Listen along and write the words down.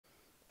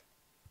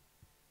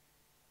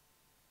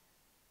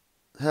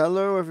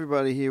Hello,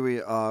 everybody. Here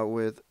we are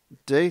with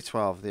day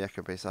 12 of the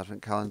Echobase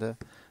Advent Calendar,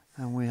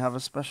 and we have a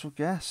special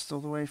guest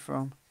all the way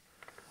from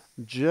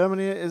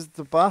Germany. It is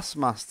the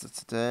Bassmaster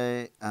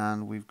today,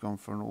 and we've gone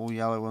for an all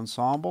yellow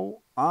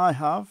ensemble. I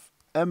have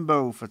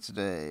Embo for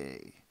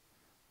today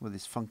with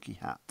his funky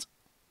hat,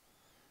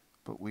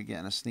 but we're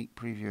getting a sneak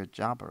preview of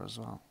Jabba as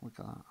well. Look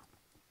at that.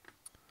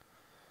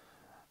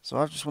 So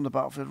I've just won the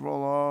Battlefield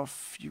roll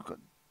off. You've got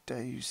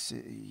Day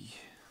City.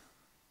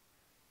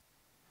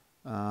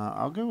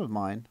 I'll go with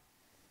mine.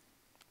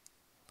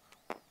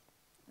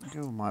 Go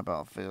with my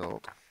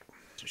Battlefield.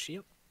 To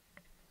shield.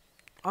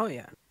 Oh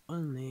yeah,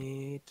 we'll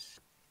need.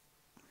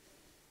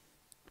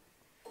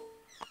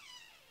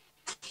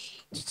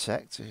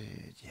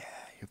 Detected. Yeah,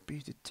 you'll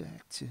be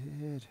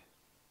detected.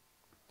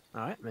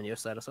 All right, then you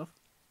start us off.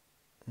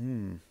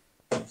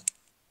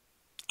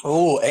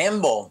 Oh,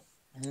 Ambo.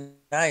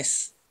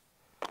 Nice.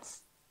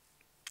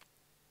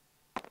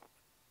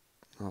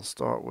 I'll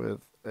start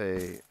with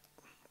a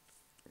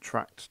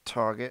tracked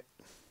target.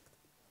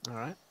 All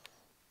right.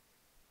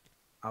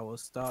 I will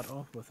start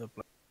off with a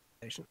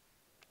station.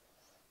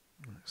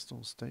 Next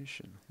on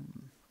station.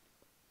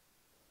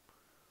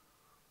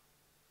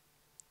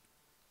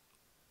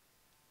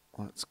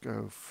 Let's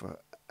go for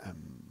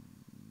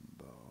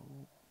Embo.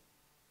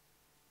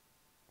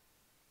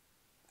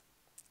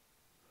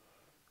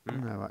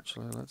 No,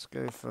 actually, let's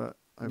go for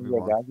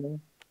Obi-Wan.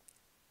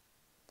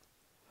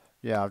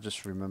 Yeah, I've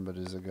just remembered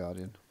as a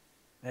guardian.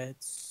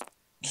 It's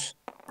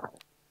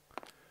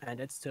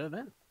 2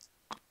 events.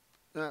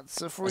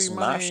 That's a free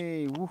Smash.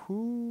 money.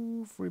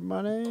 Woohoo! Free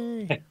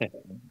money.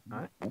 All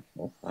right.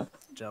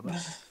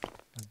 Jabba.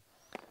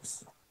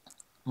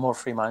 More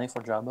free money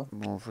for Jabba.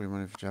 More free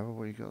money for Jabba.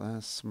 What you got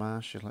there?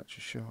 Smash,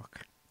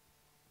 electroshock.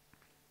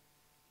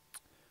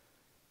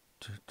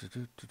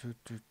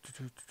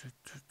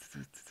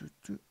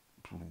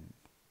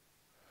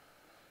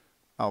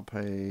 I'll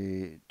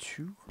pay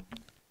 2.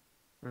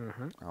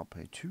 I'll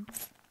pay 2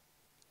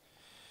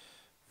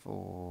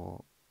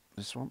 for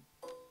this one.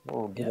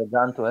 Oh, give a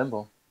gun to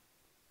Ambo.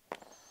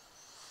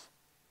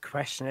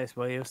 Question is,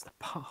 will you use the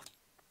path?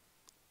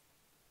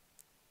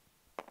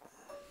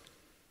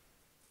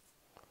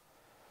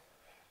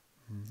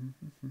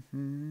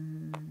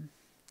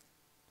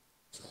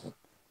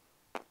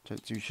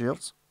 Take 2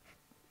 shields.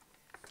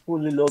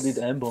 Fully loaded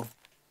Ambo.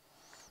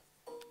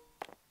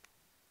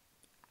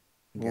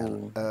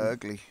 Again,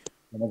 ugly.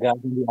 And a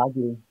guardian the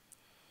ugly.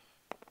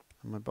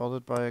 Am I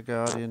bothered by a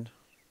guardian?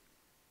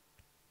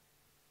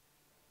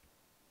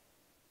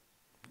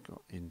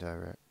 Got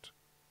indirect.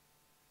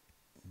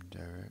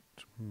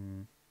 Indirect.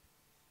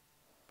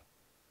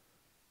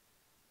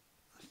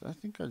 I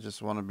think I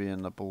just want to be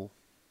in the pool.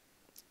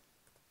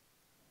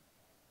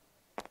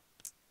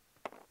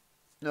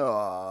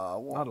 Oh,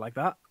 what Not like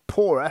that.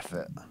 poor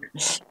effort.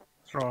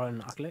 Throw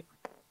an ugly.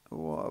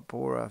 What a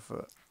poor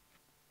effort.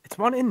 It's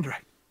 1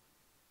 indirect.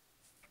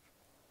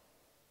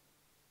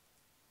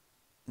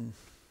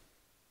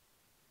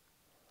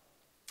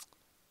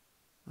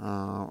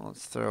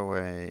 Let's throw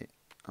away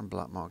a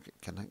black market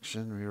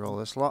connection. Reroll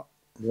this lot.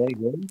 Very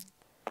good.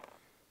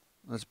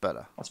 That's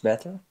better. That's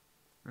better.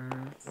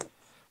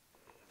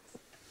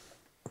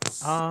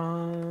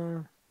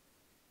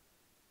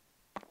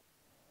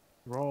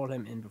 Roll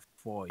him in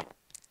before you.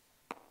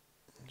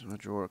 So I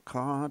draw a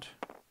card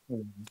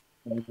I'll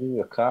give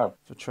you a card.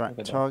 for track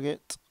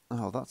target.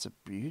 Oh, that's a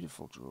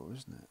beautiful draw,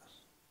 isn't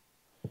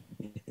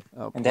it?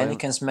 And then you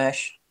can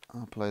smash.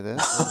 I'll play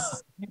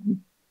this.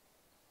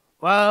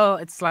 Well,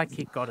 it's like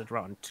he got it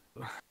round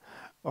 2.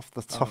 Off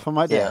the top of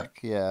my deck.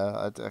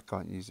 Yeah, I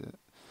can't use it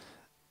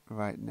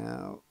right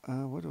now.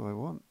 What do I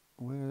want?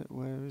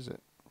 Where is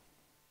it?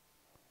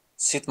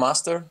 Sit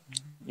Master.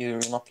 You're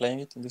not playing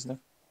it in this deck.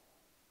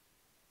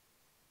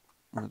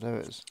 Oh, there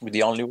it is. With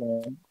the only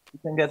one you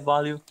can get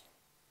value.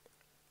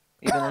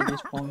 Even at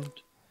this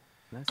point.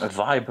 Nice. A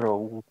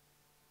Vibro.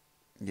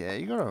 Yeah,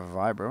 you got a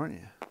vibro, haven't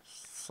you?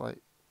 It's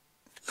like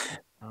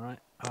All right.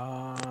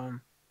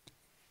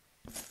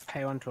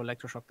 Pay 1 to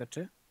electroshock that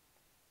too.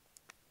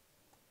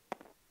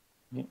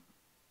 Yeah.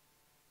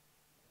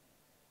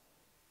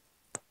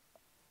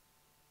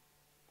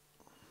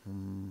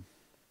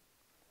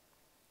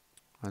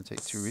 I'll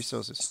take 2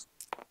 resources.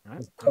 All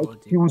right. I will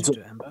deal 2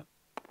 to Ember.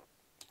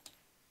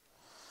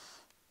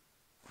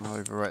 I'll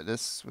overwrite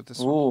this with this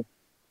Ooh.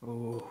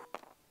 Ooh.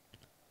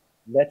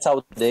 That's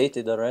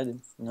outdated already.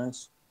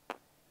 Nice.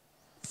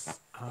 2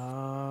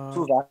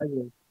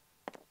 Vibros.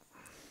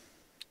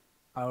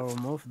 I'll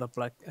remove the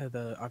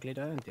ugly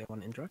die and the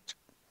 1 indirect.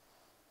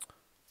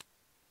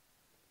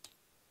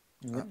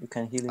 Yeah, you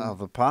can heal him. out of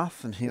the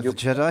path and heal the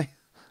Jedi.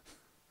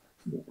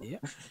 Yeah.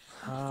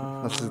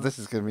 This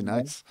is going to be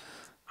nice.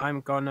 I'm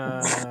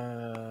gonna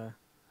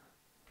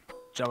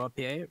Jabba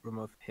PA,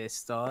 remove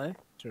his die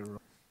to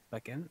roll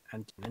back in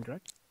and an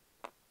indirect.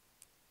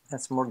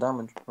 That's more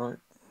damage, right?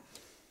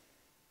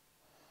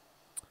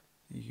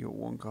 You got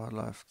 1 card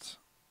left.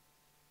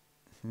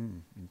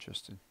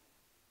 Interesting.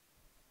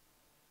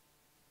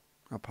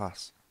 I'll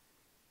pass.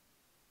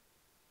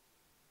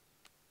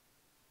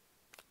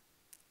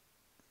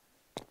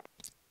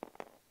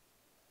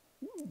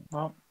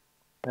 Well,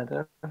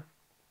 better.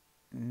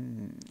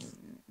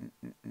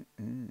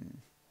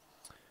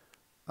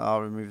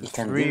 I'll remove the You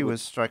can 3 deal with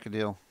with. strike a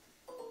deal.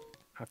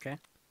 Okay.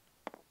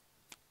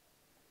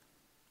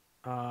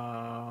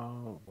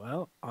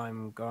 Well,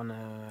 I'm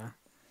gonna.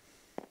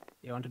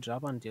 You want to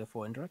job on deal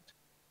 4 indirect?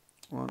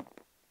 1,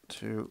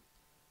 2,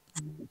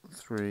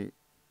 3,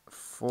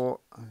 4.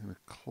 I'm going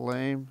to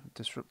claim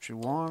disrupt you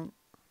 1.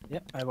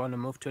 Yep, I want to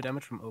move 2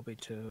 damage from OB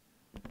to.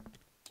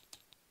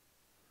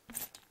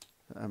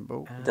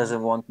 Embo. He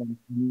doesn't want to be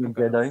a I'm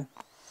gonna- Jedi.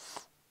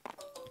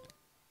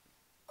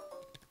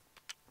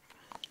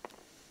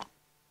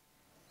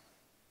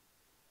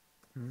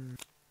 Mm,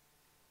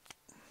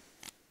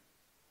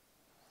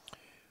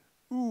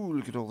 Ooh,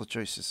 look at all the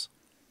choices.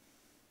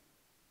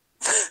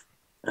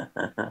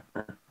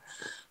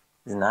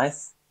 It's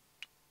nice.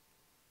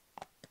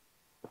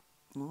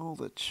 All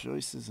the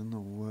choices in the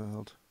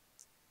world.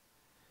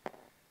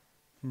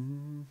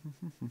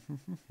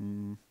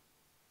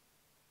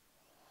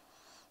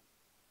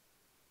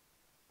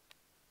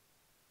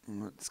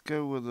 Let's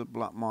go with the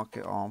black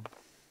market arm.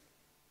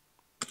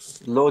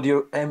 Load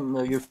your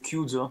your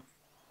Q though.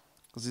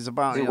 Because he's a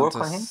bounty Does it work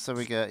hunter, on him? so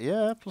we get,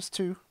 yeah,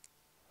 +2.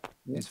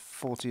 Yeah. He's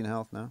 14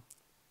 health now.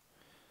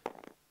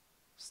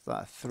 Is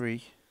that a 3?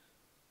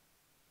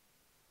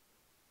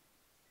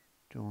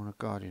 Do you want a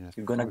guardian of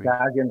You're gonna 3?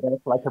 guardian deck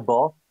like a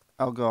boss.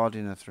 I'll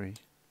guardian a 3.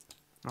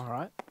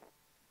 Alright.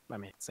 I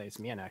mean, it saves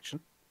me an action.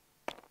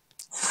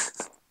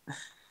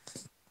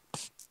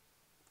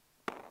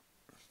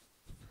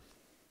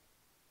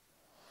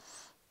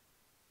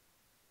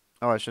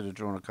 Oh, I should have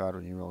drawn a card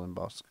when you roll in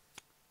Bosk.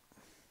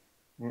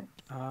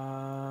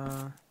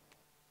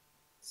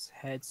 It's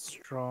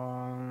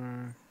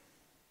headstrong.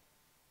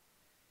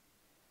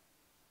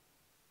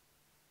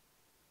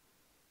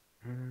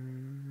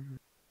 Mm,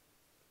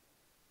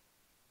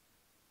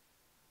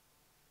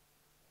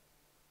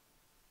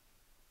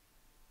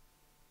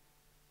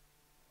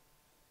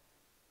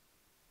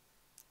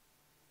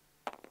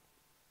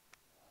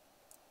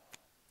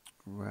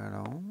 Right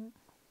on.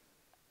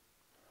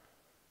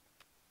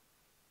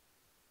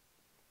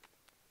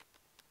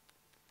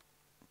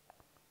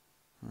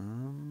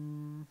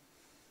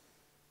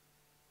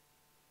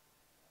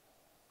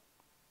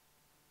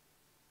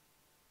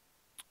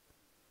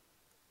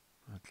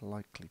 I'd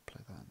likely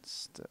play that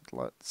instead.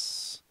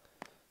 Let's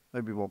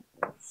maybe one.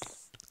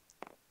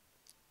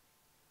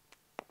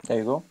 There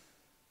you go.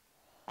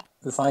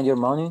 You find your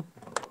money.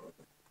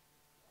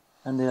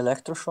 And the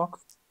electroshock.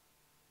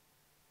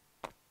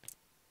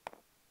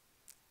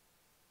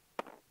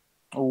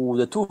 Oh,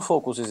 the 2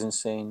 focus is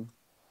insane.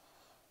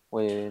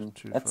 Wait,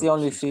 2 that's the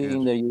only focus is good.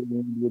 thing that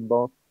you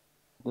bought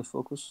the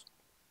focus.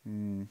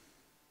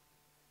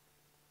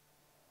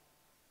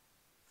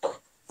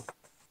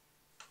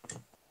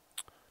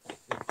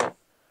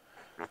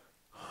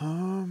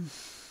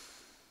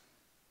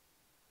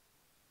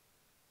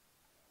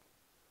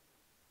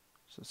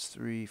 So it's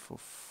 3, 4,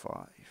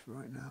 5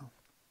 right now.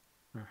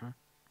 mhm.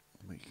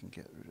 We can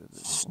get rid of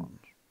this one.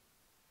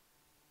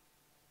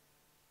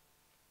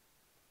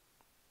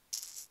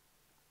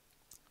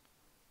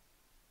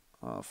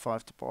 Uh,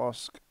 5 to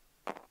Bosk.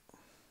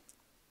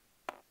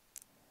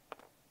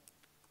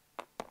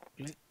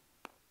 Okay.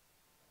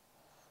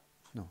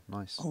 No,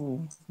 nice.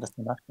 Oh, that's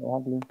not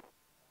ugly.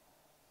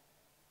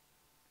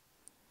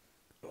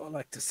 I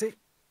like to see.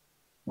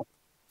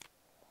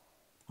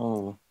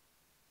 Oh.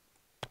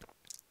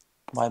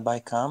 Bye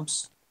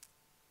camps.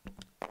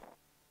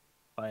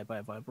 Bye,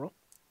 bro.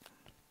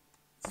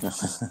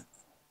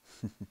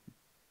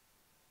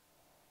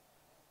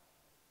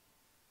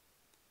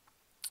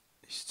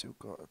 He's still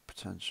got a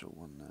potential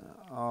one there.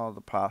 Oh,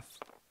 the path.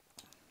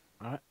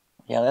 Alright,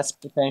 Yeah, that's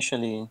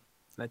potentially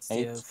let's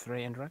 8. deal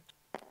 3 indirect.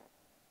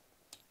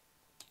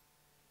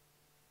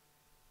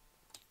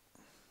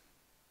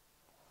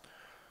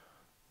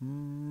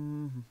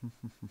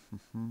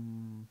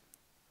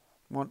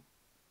 One.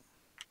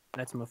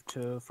 Let's move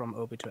 2 from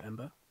Obi to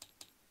Ember.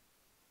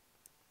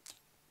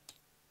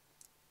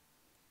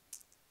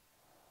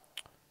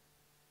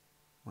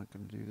 Am I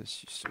going to do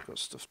this? You still got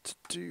stuff to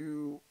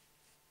do.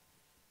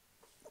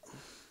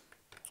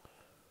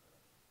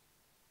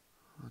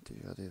 I'll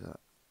do that.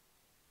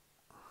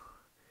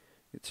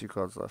 Get 2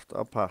 cards left.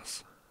 I'll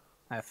pass.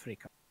 I have 3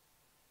 cards.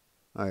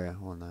 Oh yeah,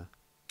 one there.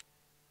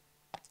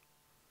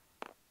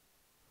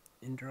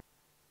 Indirect.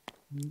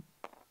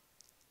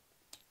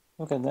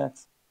 Look at that.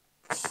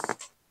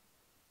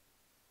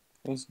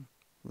 Crazy.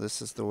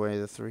 This is the way,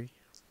 the 3.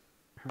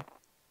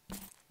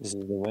 This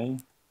is the way.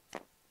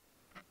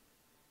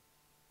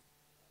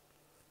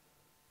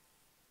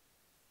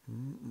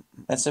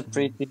 That's a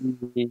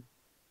pretty.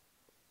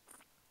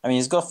 I mean,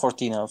 he's got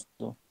 14 health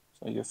though,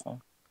 so you're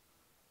fine.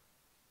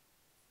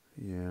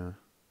 Yeah.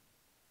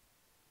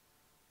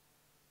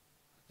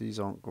 These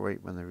aren't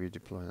great when they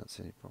redeploy, that's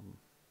any problem.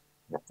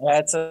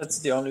 That's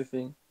the only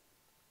thing.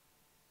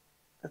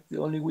 That's the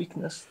only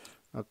weakness.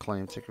 I'll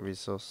claim, take a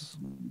resource.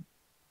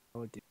 I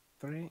will do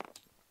 3.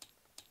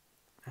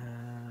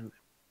 And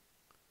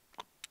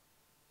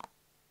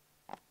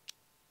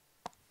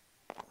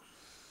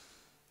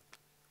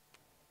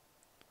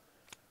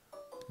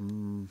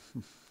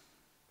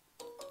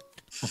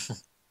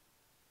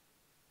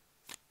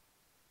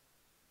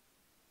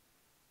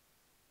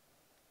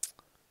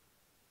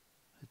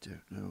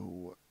don't know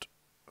what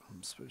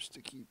I'm supposed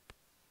to keep.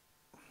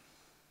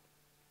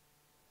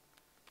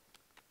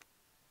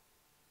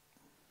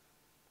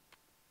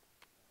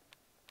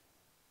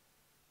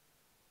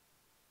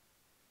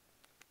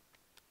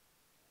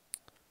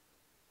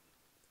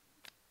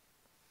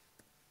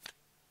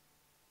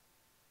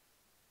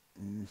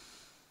 Mm.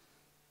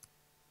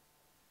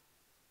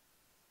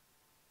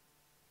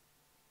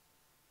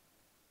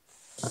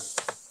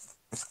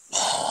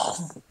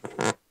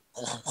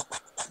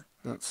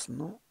 That's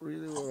not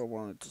really what I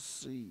wanted to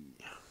see.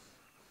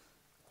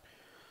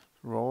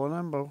 Roll an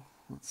embo.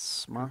 Let's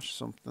smash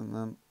something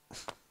then.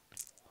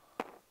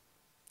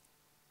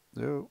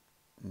 No.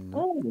 No.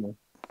 Oh,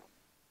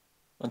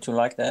 don't you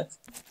like that?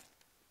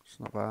 It's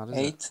not bad, is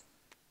it?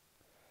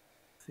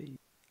 8.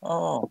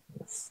 Oh,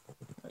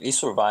 he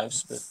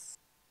survives, but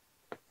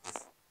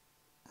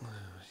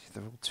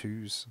They're all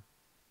 2s.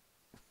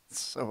 It's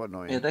so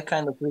annoying. yeah, that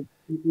kind of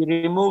he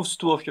removes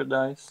 2 of your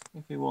dice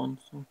if he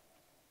wants.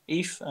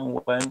 If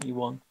and when he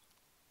wants.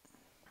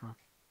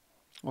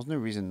 There's no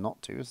reason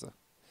not to, is there?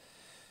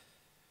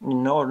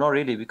 No, not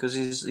really, because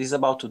he's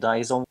about to die.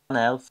 He's on 1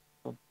 health.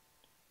 So,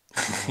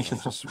 I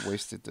just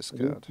wasted this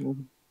card.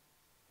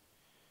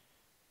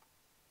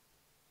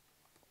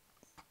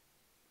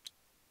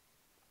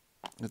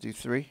 I'll do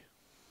 3.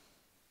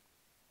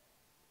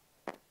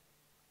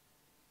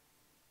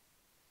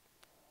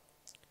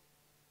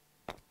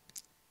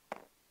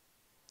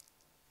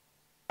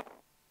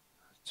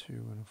 Two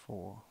and a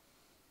 4.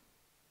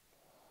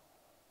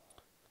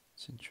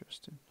 It's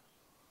interesting.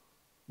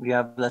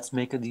 Yeah, let's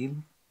make a deal.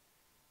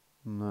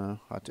 No,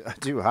 I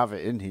do have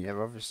it in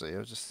here, obviously.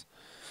 I just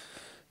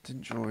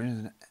didn't draw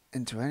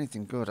into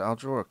anything good. I'll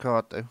draw a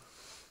card, though.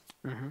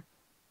 Mm-hmm.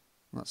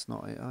 That's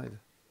not it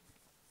either.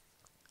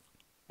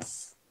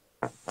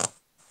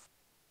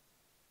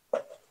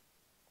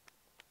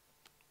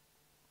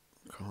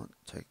 Can't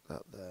take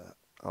that there.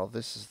 Oh,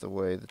 this is the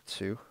way, the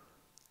 2.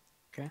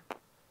 Okay.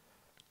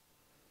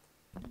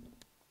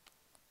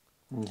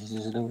 This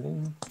is the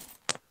way.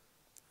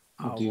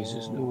 This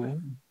is the way.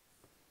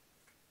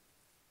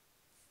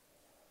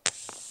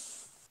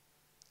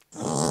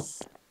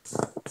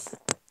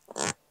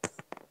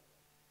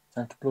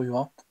 Time to blow you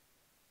up.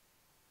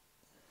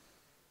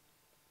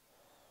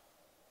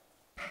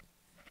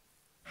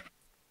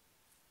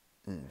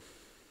 Mm.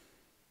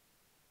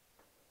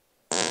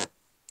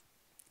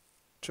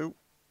 2.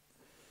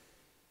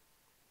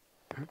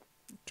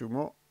 2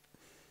 more.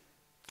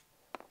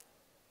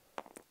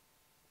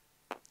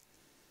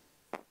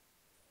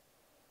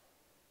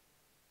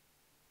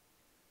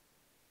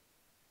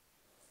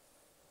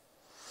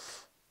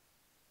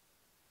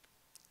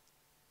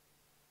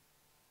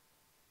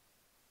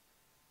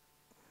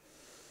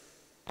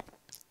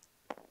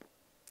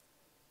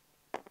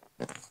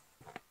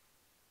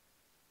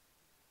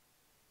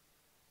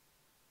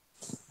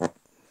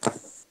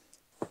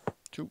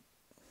 2.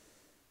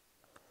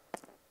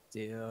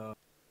 Deal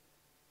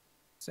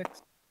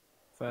 6.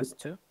 First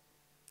 2.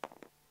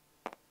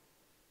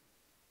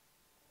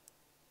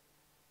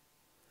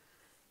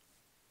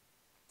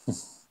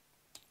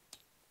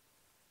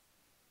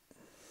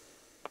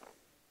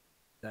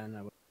 Then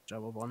I will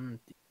double 1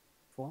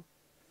 D4.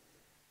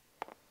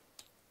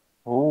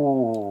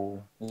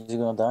 Oh, is he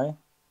gonna die?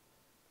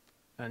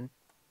 And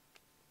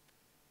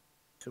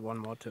to 1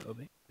 more to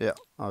Obi. Yeah,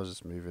 I was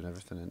just moving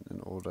everything in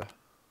order.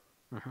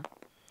 Mm-hmm.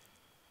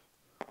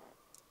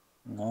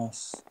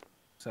 Nice.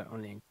 So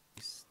only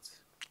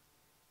increased.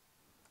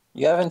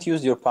 You haven't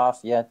used your path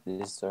yet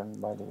this turn,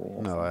 by the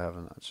way. No, I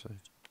haven't actually.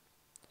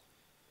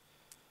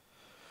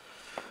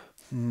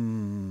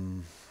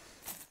 Hmm.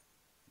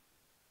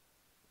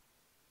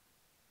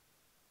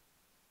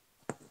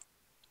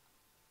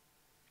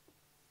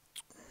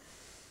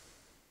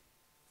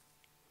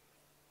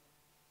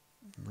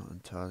 Not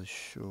entirely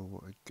sure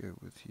what I'd go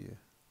with here.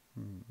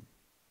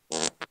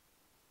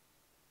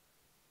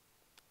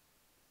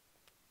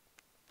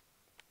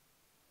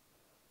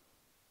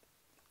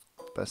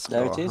 Best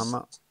There go it a is.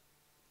 hammer.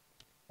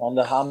 On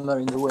the hammer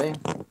in the way.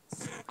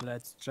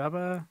 Let's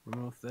Jabba,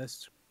 remove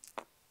this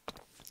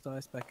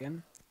dice back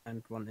in,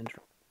 and 1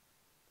 intro.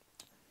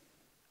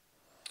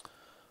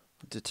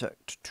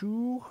 Detect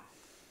 2.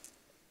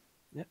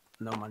 Yep,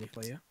 no money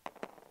for you.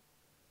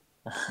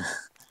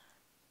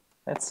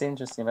 That's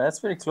interesting, but that's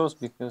very close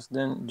because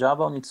then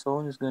Jabba on its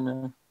own is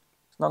gonna.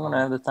 It's not gonna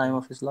have the time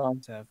of his life.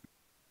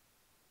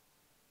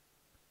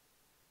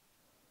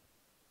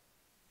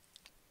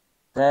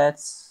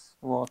 That's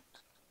what.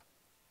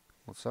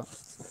 What's that?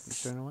 You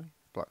throwing away?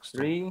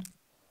 Blackstone. 3,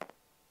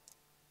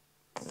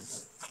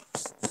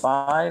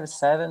 5,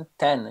 7,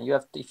 10. You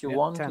have, if you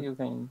want, 10. you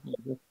can.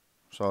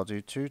 So I'll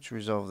do 2 to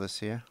resolve this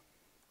here.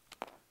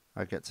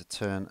 I get to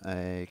turn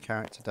a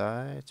character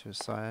die to a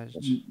side.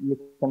 You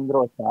can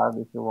draw a card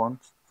if you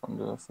want from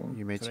the thing.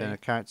 You may 3. turn a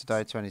character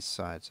die to any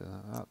side, so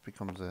that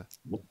becomes a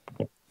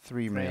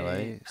 3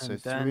 melee. So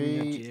And then 3,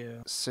 you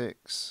deal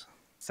 6,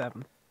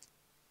 7,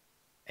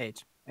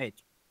 8.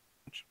 8.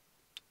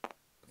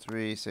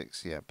 3,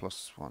 6, yeah,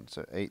 plus 1,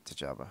 so 8 to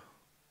Jabba.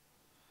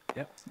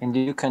 And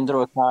you can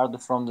draw a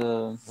card from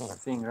the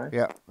thing, right?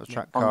 Yeah, the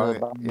track On the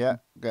card. bottom. Yeah,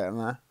 getting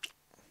there.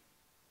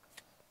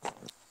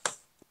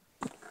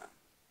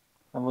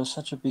 That was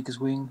such a big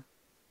swing.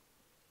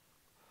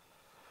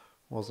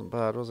 Wasn't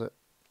bad, was it?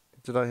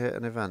 Did I hit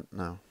an event?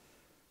 No.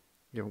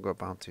 You haven't got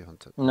bounty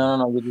hunter.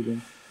 No, you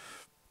didn't.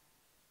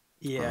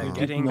 Yeah, Oh.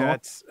 getting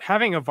not? that,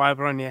 having a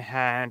Viper on your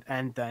hand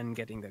and then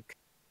getting the.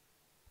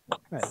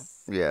 Well,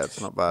 Yeah,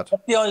 it's not bad.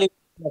 That's the only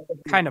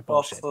kind of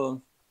bullshit.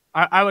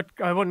 I would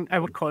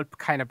call it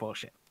kind of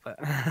bullshit, but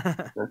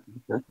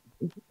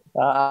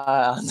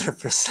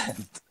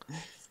 100%.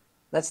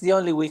 That's the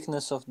only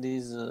weakness of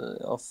these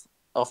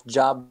of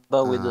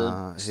Jabba with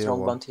a Here strong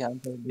one. bounty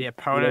hunter. the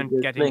opponent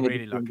They're getting playing a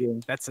really different lucky.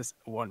 game. That's just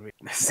one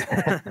weakness.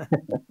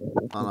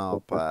 On our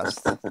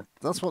best.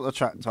 That's what the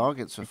track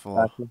targets are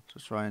for. Exactly. To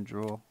try and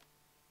draw.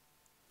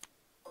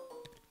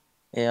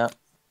 Yeah.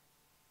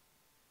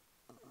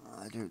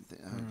 I don't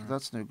think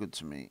that's no good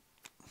to me.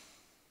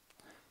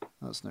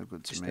 That's no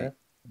good to Is me. that?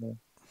 Yeah.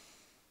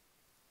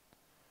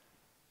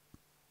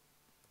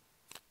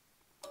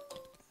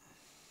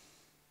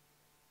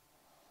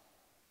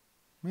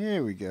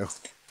 Here we go.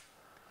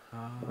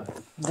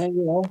 There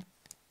you go.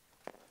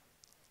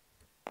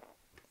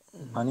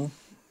 Money?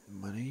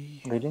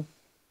 Money. Really?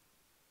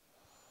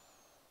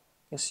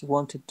 Guess he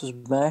wanted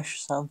to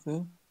smash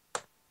something.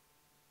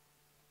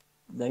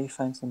 There you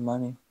find some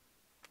money.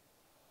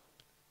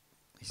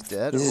 He's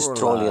dead This or is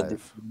trolley at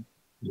alive?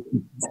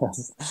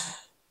 this.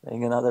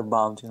 Laying another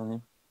bounty on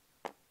him.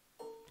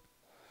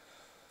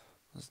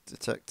 Let's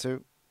detect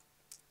two.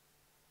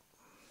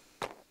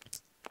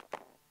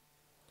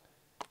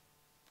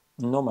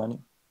 No money.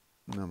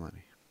 No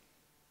money.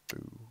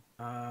 Boo.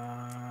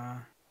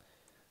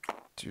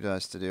 2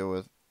 dice to deal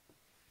with.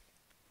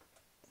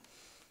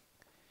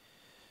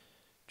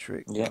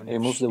 Trick. Yeah, he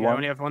moves the you one.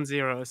 only have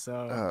 1-0, so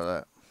Oh,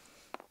 that.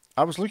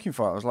 I was looking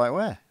for it. I was like,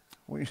 where?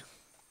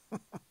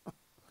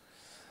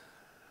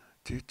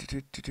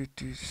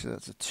 So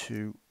that's a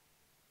 2.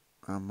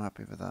 I'm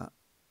happy with that.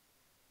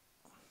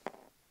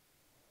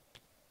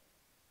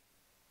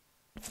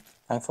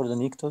 Time for the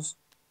Nyctos.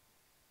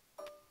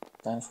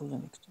 Time for the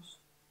Nyctos.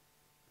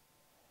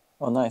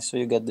 Oh, nice. So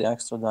you get the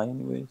extra die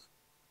anyways.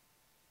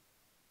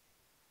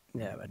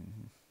 yeah, but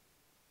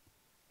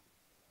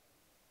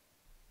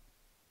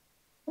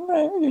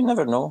You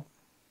never know.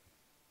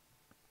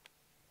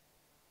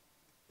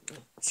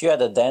 If you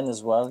had a Den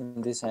as well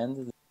in this hand,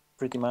 it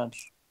pretty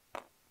much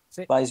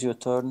See? buys you a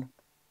turn.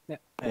 yeah,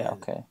 Yeah,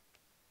 okay.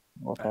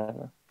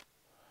 Whatever.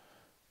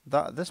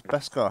 This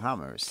Beskar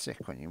hammer is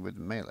sick when you're with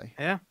melee.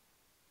 yeah.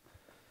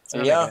 It's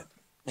really Yeah.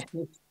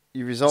 good.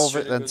 You resolve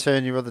That's it, then really good.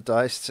 turn your other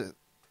dice to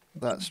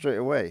that straight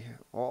away.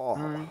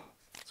 Oh,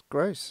 it's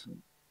gross.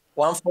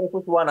 1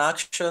 focus, 1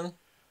 action,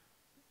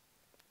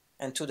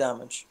 and 2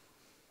 damage.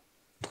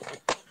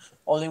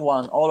 Only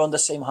 1, all on the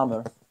same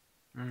hammer.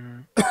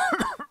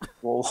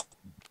 Whoa.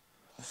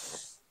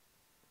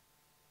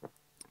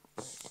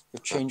 You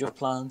change your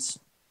plans.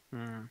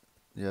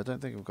 Yeah, I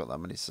don't think we've got that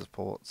many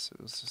supports.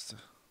 It was just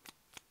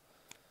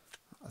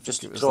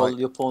Just it to was troll like,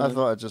 the opponent. I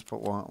thought I'd just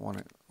put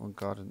one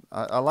card in.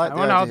 I like I the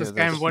wonder how idea this of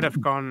game this. would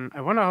have gone.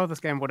 I wonder how this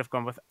game would have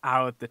gone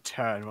without the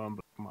turn one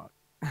black mark.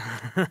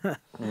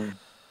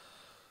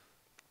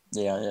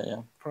 Yeah.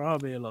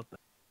 Probably a lot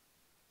better.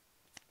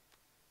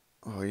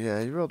 Oh yeah,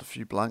 you rolled a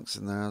few blanks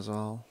in there as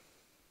well.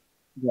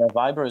 Yeah,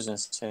 Vibro is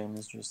insane.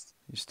 It's just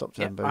You stopped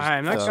Yeah, Embo's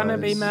I'm not gonna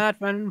be dice. mad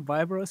when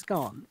Vibro is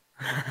gone.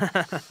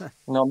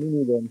 no, me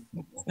neither.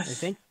 I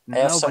think I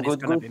have some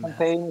nobody's good gonna be mad.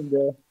 campaign in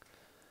the.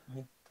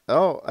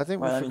 Oh, I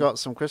think we Well, I mean- forgot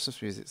some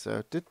Christmas music.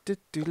 So,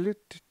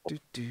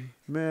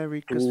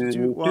 Merry Christmas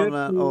to one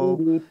and all.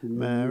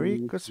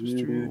 Merry Christmas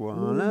to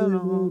one and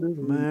all.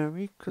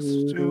 Merry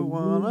Christmas to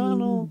one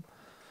and all.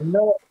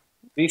 No,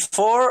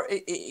 before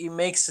it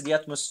makes the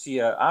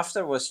atmosphere.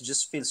 Afterwards, it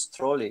just feels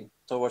trolly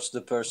towards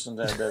the person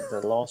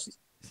that lost.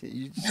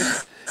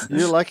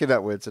 You're liking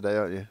that word today,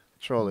 aren't you?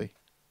 Trolley.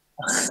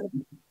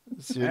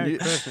 Merry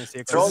Christmas,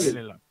 you Trolley.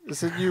 really love.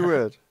 It's a new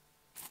word.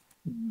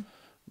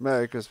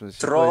 Merry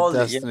Christmas. You play Trolley,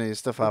 Destiny,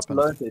 stuff Just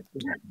happens. learned it.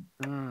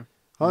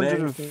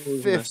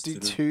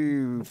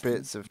 152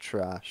 bits of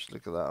trash.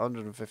 Look at that.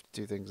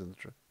 152 things in the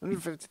trash.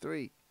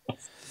 153.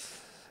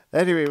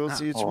 Anyway, we'll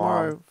see you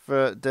tomorrow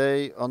for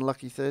day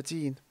unlucky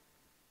 13.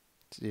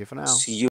 See you for now. See you.